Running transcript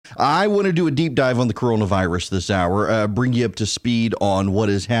I want to do a deep dive on the coronavirus this hour, bring you up to speed on what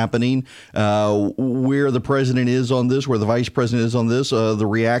is happening, where the president is on this, where the vice president is on this, the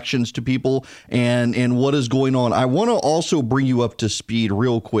reactions to people, and what is going on. I want to also bring you up to speed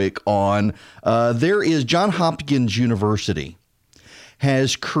real quick on there is Johns Hopkins University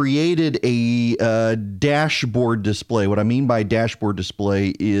has created a dashboard display. What I mean by dashboard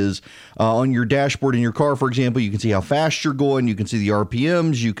display is on your dashboard in your car, for example, you can see how fast you're going. You can see the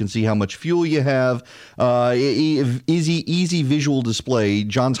RPMs. You can see how much fuel you have. Easy visual display.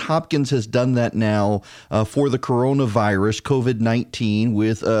 Johns Hopkins has done that now for the coronavirus, COVID-19,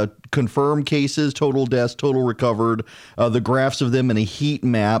 with confirmed cases, total deaths, total recovered, the graphs of them in a heat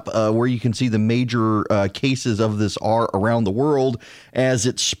map where you can see the major cases of this are around the world as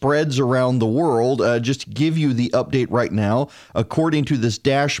it spreads around the world. Just to give you the update right now, according to this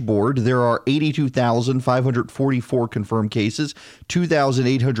dashboard, there are 82,544 confirmed cases,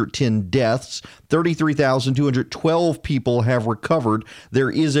 2,810 deaths, 33,212 people have recovered. There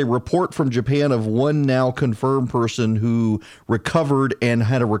is a report from Japan of one now confirmed person who recovered and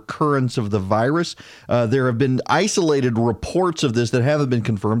had a recurrence of the virus. There have been isolated reports of this that haven't been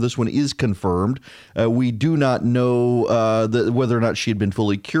confirmed. This one is confirmed. We do not know whether or not she had been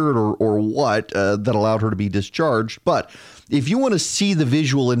fully cured or what that allowed her to be discharged. But if you want to see the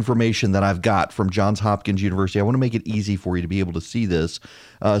visual information that I've got from Johns Hopkins University, I want to make it easy for you to be able to see this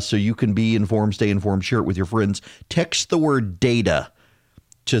so you can be informed, stay informed, share it with your friends. Text the word data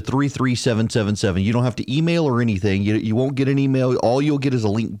to 33777. You don't have to email or anything. You won't get an email. All you'll get is a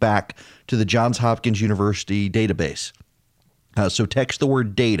link back to the Johns Hopkins University database. So text the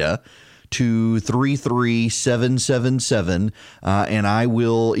word data to 33777, and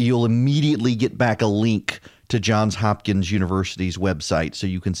you'll immediately get back a link to Johns Hopkins University's website so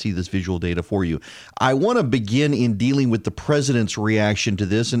you can see this visual data for you. I want to begin in dealing with the president's reaction to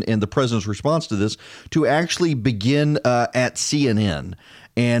this and the president's response to this to actually begin at CNN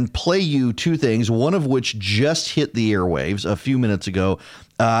and play you two things, one of which just hit the airwaves a few minutes ago,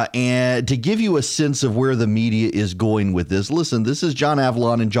 and to give you a sense of where the media is going with this. Listen, this is John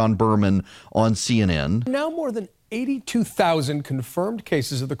Avlon and John Berman on CNN. Now more than 82,000 confirmed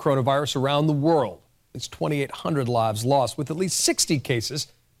cases of the coronavirus around the world. It's 2,800 lives lost, with at least 60 cases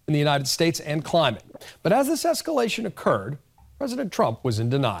in the United States and climbing. But as this escalation occurred, President Trump was in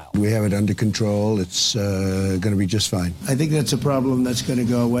denial. We have it under control. It's going to be just fine. I think that's a problem that's going to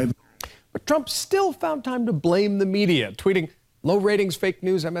go away. But Trump still found time to blame the media, tweeting, "Low ratings, fake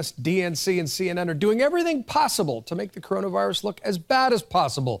news, MSDNC and CNN are doing everything possible to make the coronavirus look as bad as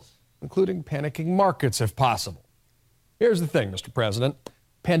possible, including panicking markets if possible." Here's the thing, Mr. President.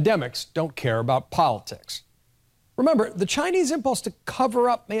 Pandemics don't care about politics. Remember, the Chinese impulse to cover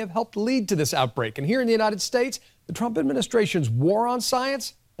up may have helped lead to this outbreak. And here in the United States, the Trump administration's war on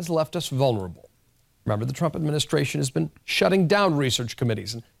science has left us vulnerable. Remember, the Trump administration has been shutting down research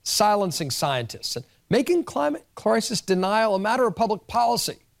committees and silencing scientists and making climate crisis denial a matter of public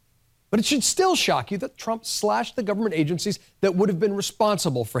policy. But it should still shock you that Trump slashed the government agencies that would have been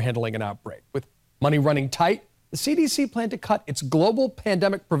responsible for handling an outbreak. With money running tight, the CDC planned to cut its global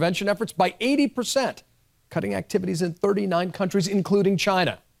pandemic prevention efforts by 80%, cutting activities in 39 countries, including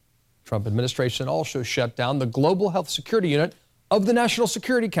China. The Trump administration also shut down the Global Health Security Unit of the National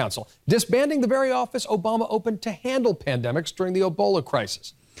Security Council, disbanding the very office Obama opened to handle pandemics during the Ebola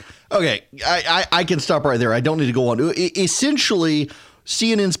crisis. Okay, I can stop right there. I don't need to go on. Essentially,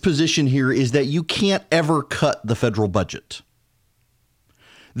 CNN's position here is that you can't ever cut the federal budget.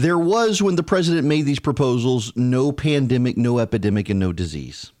 There was, when the president made these proposals, no pandemic, no epidemic, and no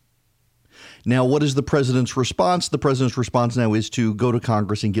disease. Now, what is the president's response? The president's response now is to go to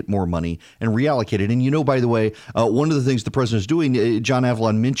Congress and get more money and reallocate it. And, you know, by the way, one of the things the president is doing, John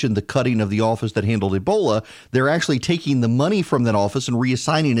Avlon mentioned the cutting of the office that handled Ebola. They're actually taking the money from that office and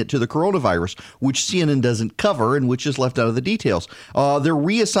reassigning it to the coronavirus, which CNN doesn't cover and which is left out of the details. They're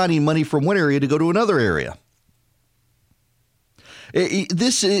reassigning money from one area to go to another area.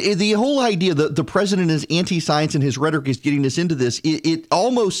 The whole idea that the president is anti-science and his rhetoric is getting us into this, it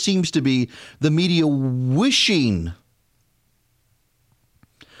almost seems to be the media wishing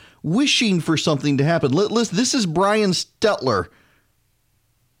for something to happen. This is Brian Stelter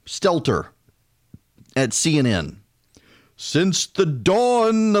at CNN. Since the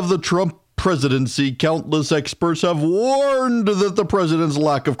dawn of the Trump presidency, countless experts have warned that the president's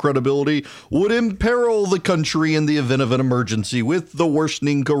lack of credibility would imperil the country in the event of an emergency with the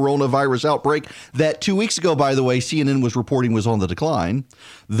worsening coronavirus outbreak that 2 weeks ago, by the way, CNN was reporting was on the decline.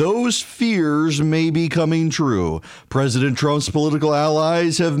 Those fears may be coming true. President Trump's political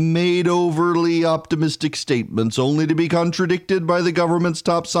allies have made overly optimistic statements only to be contradicted by the government's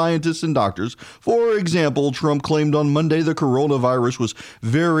top scientists and doctors. For example, Trump claimed on Monday the coronavirus was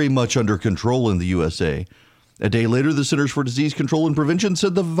very much under control in the USA. A day later, the Centers for Disease Control and Prevention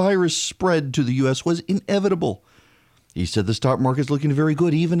said the virus spread to the U.S. was inevitable. He said the stock market is looking very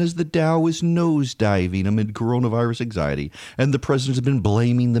good, even as the Dow is nosediving amid coronavirus anxiety. And the president has been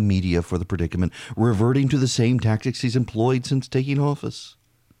blaming the media for the predicament, reverting to the same tactics he's employed since taking office.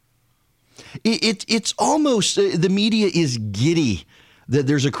 It's almost, the media is giddy that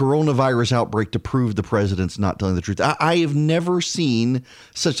there's a coronavirus outbreak to prove the president's not telling the truth. I have never seen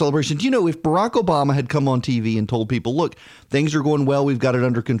such celebration. Do you know, if Barack Obama had come on TV and told people, look, things are going well, we've got it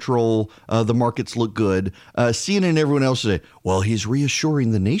under control, the markets look good, CNN and everyone else would say, well, he's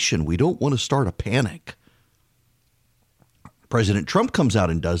reassuring the nation. We don't want to start a panic. President Trump comes out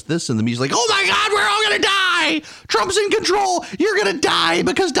and does this, and the media's like, oh my God, we're all going to die. Trump's in control. You're going to die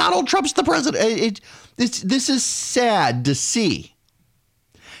because Donald Trump's the president. This is sad to see.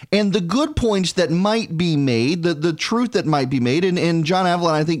 And the good points that might be made, the truth that might be made, and John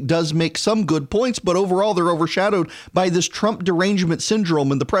Avlon, I think, does make some good points, but overall they're overshadowed by this Trump derangement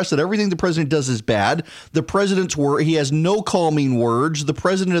syndrome in the press that everything the president does is bad. The president's he has no calming words. The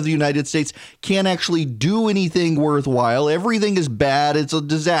president of the United States can't actually do anything worthwhile. Everything is bad. It's a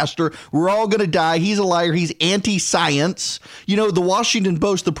disaster. We're all going to die. He's a liar. He's anti-science. You know, the Washington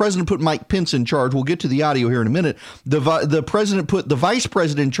Post, the president put Mike Pence in charge. We'll get to the audio here in a minute. The president put the vice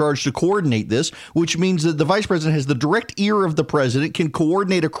president in charge to coordinate this, which means that the vice president has the direct ear of the president, can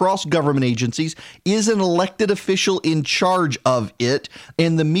coordinate across government agencies, is an elected official in charge of it.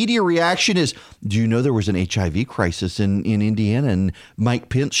 And the media reaction is, do you know there was an HIV crisis in Indiana and Mike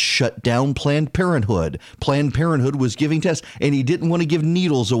Pence shut down Planned Parenthood? Planned Parenthood was giving tests and he didn't want to give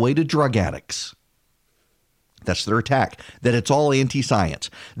needles away to drug addicts. That's their attack, that it's all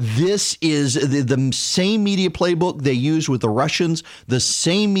anti-science. This is the same media playbook they used with the Russians, the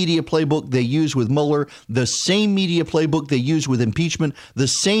same media playbook they used with Mueller, the same media playbook they used with impeachment, the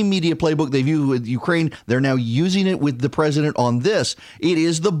same media playbook they've used with Ukraine. They're now using it with the president on this. It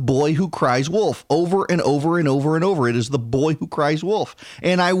is the boy who cries wolf over and over and over and over. It is the boy who cries wolf.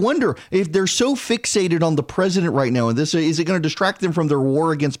 And I wonder if they're so fixated on the president right now, and this is it going to distract them from their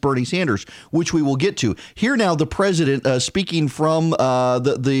war against Bernie Sanders, which we will get to. Here now, the president speaking from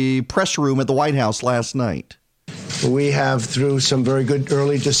the press room at the White House last night. We have, through some very good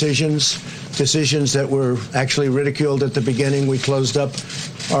early decisions that were actually ridiculed at the beginning, we closed up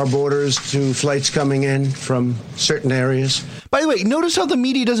our borders to flights coming in from certain areas. By the way, notice how the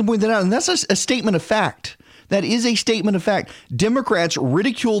media doesn't point that out, and that's a statement of fact. That is a statement of fact. Democrats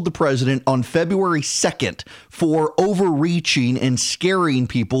ridiculed the president on February 2nd for overreaching and scaring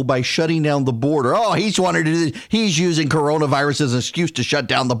people by shutting down the border. Oh, he's using coronavirus as an excuse to shut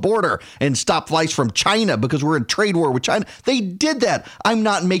down the border and stop flights from China because we're in trade war with China. They did that. I'm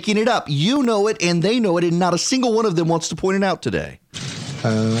not making it up. You know it and they know it, and not a single one of them wants to point it out today.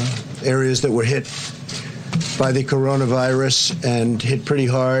 Areas that were hit by the coronavirus and hit pretty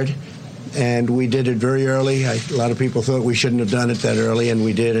hard. And we did it very early. A lot of people thought we shouldn't have done it that early, and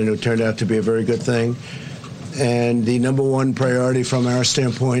we did, and it turned out to be a very good thing. And the number one priority from our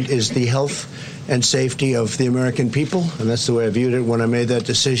standpoint is the health and safety of the American people, and that's the way I viewed it when I made that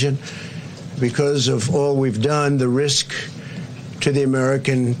decision. Because of all we've done, the risk to the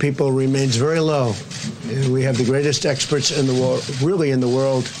American people remains very low. And we have the greatest experts in the world, really in the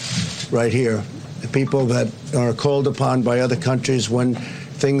world, right here. The people that are called upon by other countries when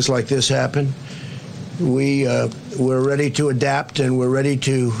things like this happen. We're ready to adapt, and we're ready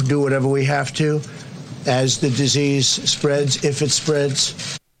to do whatever we have to as the disease spreads, if it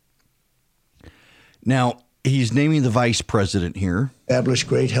spreads. Now, he's naming the vice president here. Establish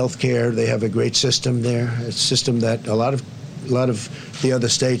great health care. They have a great system there. It's a system that a lot of the other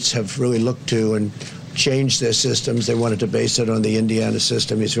states have really looked to and changed their systems. They wanted to base it on the Indiana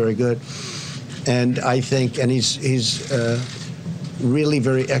system. He's very good. And I think, and he's really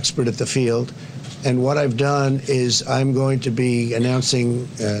very expert at the field. And what I've done is I'm going to be announcing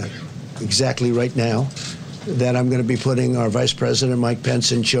exactly right now that I'm going to be putting our Vice President, Mike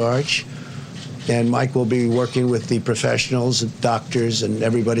Pence, in charge. And Mike will be working with the professionals, doctors, and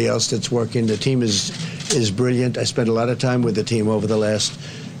everybody else that's working. The team is brilliant. I spent a lot of time with the team over the last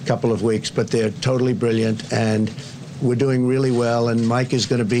couple of weeks, but they're totally brilliant, and we're doing really well. And Mike is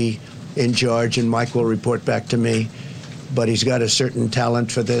going to be in charge, and Mike will report back to me. But he's got a certain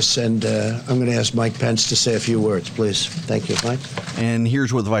talent for this, and I'm going to ask Mike Pence to say a few words, please. Thank you, Mike. And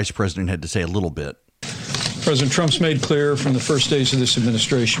here's what the vice president had to say a little bit. President Trump's made clear from the first days of this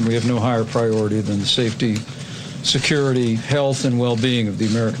administration we have no higher priority than the safety, security, health, and well-being of the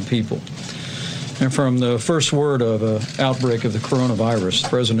American people. And from the first word of an outbreak of the coronavirus, the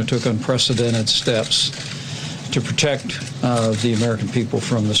president took unprecedented steps to protect the American people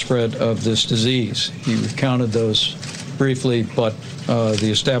from the spread of this disease. He recounted those briefly, but the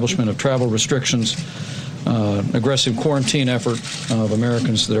establishment of travel restrictions, aggressive quarantine effort of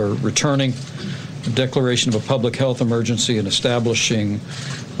Americans that are returning, the declaration of a public health emergency, and establishing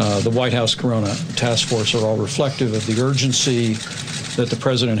the White House Corona Task Force are all reflective of the urgency that the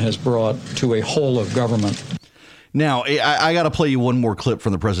president has brought to a whole of government. Now, I got to play you one more clip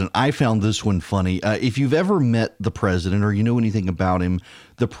from the president. I found this one funny. If you've ever met the president or you know anything about him,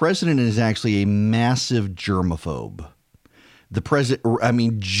 the president is actually a massive germaphobe. The president, I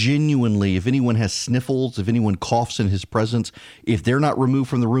mean, genuinely, if anyone has sniffles, if anyone coughs in his presence, if they're not removed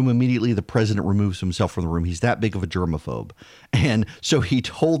from the room immediately, the president removes himself from the room. He's that big of a germaphobe. And so he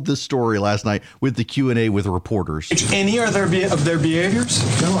told this story last night with the Q&A with reporters. Any of their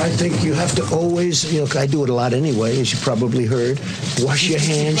behaviors? No, I think you have to always, I do it a lot anyway, as you probably heard. Wash your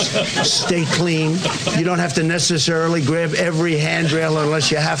hands, stay clean. You don't have to necessarily grab every handrail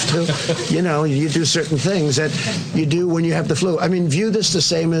unless you have to. You do certain things that you do when you have the flu. I mean, view this the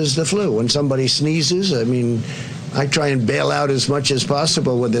same as the flu. When somebody sneezes, I try and bail out as much as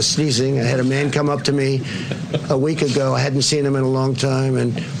possible with the sneezing. I had a man come up to me a week ago. I hadn't seen him in a long time,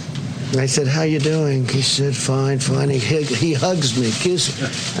 and I said, "How you doing?" He said, "Fine, fine." He hugs me, kisses me.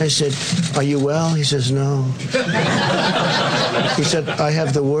 I said, "Are you well?" He says, "No." He said, "I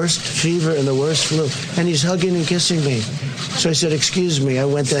have the worst fever and the worst flu," and he's hugging and kissing me. So I said, "Excuse me." I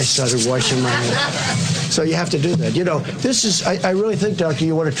went there, I started washing my hands. So you have to do that. This is, I really think, Doctor,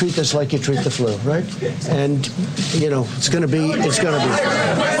 you want to treat this like you treat the flu, right? And, it's going to be. He's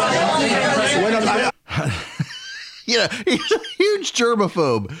a huge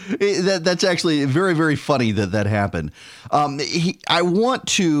germaphobe. That's actually very, very funny that happened. We've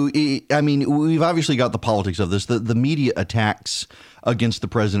obviously got the politics of this. The media attacks against the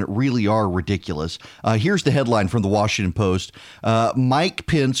president really are ridiculous. Here's the headline from the Washington Post. Mike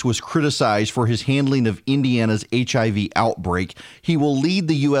Pence was criticized for his handling of Indiana's HIV outbreak. He will lead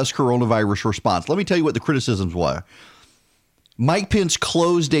the U.S. coronavirus response. Let me tell you what the criticisms were. Mike Pence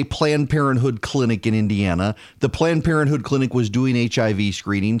closed a Planned Parenthood clinic in Indiana. The Planned Parenthood clinic was doing HIV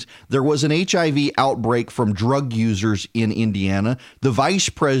screenings. There was an HIV outbreak from drug users in Indiana. The vice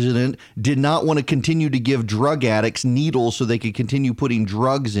president did not want to continue to give drug addicts needles so they could continue putting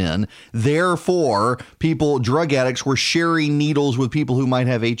drugs in. Therefore, drug addicts were sharing needles with people who might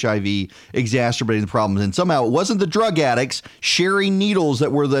have HIV, exacerbating the problems. And somehow it wasn't the drug addicts sharing needles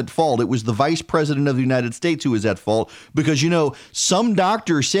that were at fault. It was the vice president of the United States who was at fault because, some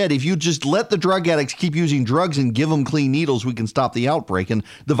doctor said if you just let the drug addicts keep using drugs and give them clean needles, we can stop the outbreak. And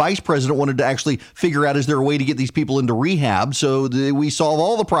the vice president wanted to actually figure out, is there a way to get these people into rehab so we solve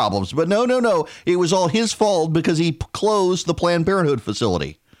all the problems? But no. It was all his fault because he closed the Planned Parenthood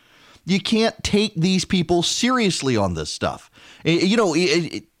facility. You can't take these people seriously on this stuff.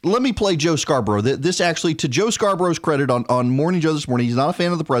 Let me play Joe Scarborough. This actually, to Joe Scarborough's credit, on Morning Joe this morning, he's not a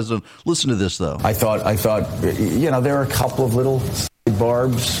fan of the president. Listen to this, though. I thought, there are a couple of little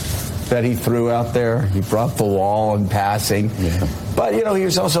barbs that he threw out there. He brought the wall in passing. Yeah. But, he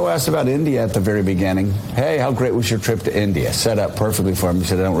was also asked about India at the very beginning. Hey, how great was your trip to India? Set up perfectly for him. He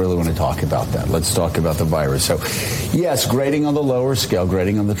said, I don't really want to talk about that. Let's talk about the virus. So, yes, grading on the lower scale,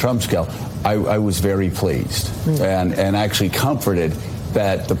 grading on the Trump scale, I was very pleased and actually comforted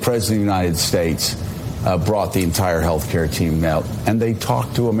that the President of the United States brought the entire healthcare team out, and they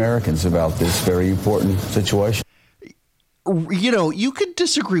talked to Americans about this very important situation. You could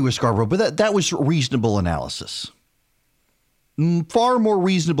disagree with Scarborough, but that was reasonable analysis. Far more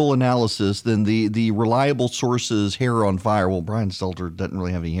reasonable analysis than the reliable sources' hair on fire. Well, Brian Stelter doesn't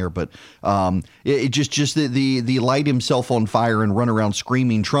really have any hair, but it just the light himself on fire and run around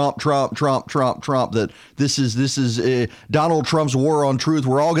screaming Trump, Trump, Trump, Trump, Trump. That this is Donald Trump's war on truth.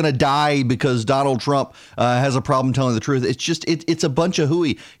 We're all going to die because Donald Trump has a problem telling the truth. It's a bunch of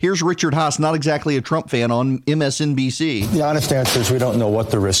hooey. Here's Richard Haas, not exactly a Trump fan, on MSNBC. The honest answer is we don't know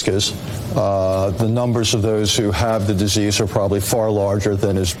what the risk is. The numbers of those who have the disease are probably probably far larger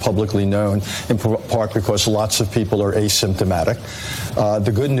than is publicly known, in part because lots of people are asymptomatic.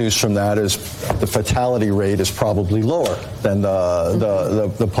 The good news from that is the fatality rate is probably lower than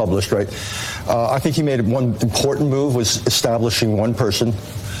the published rate. I think he made one important move, was establishing one person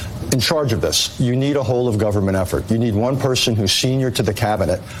in charge of this. You need a whole of government effort. You need one person who's senior to the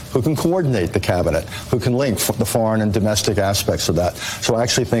cabinet, who can coordinate the cabinet, who can link the foreign and domestic aspects of that. So I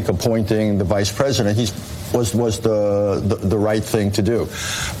actually think appointing the vice president was the right thing to do.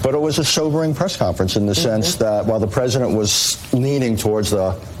 But it was a sobering press conference in the sense that while the president was leaning towards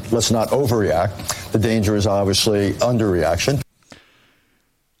the let's not overreact, the danger is obviously underreaction.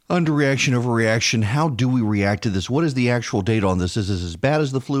 Underreaction, overreaction. How do we react to this? What is the actual data on this? Is this as bad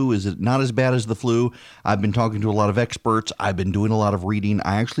as the flu? Is it not as bad as the flu? I've been talking to a lot of experts. I've been doing a lot of reading.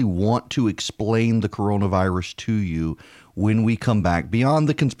 I actually want to explain the coronavirus to you when we come back. Beyond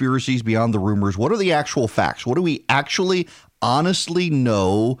the conspiracies, beyond the rumors, what are the actual facts? What do we actually honestly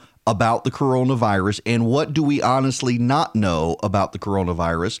know about the coronavirus, and what do we honestly not know about the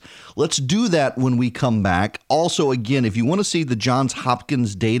coronavirus? Let's do that when we come back. Also, again, if you want to see the Johns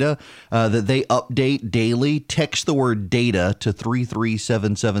Hopkins data that they update daily, text the word data to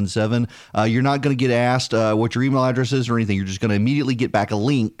 33777. You're not going to get asked what your email address is or anything. You're just going to immediately get back a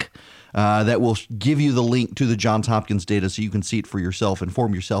link that will give you the link to the Johns Hopkins data so you can see it for yourself,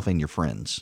 inform yourself and your friends.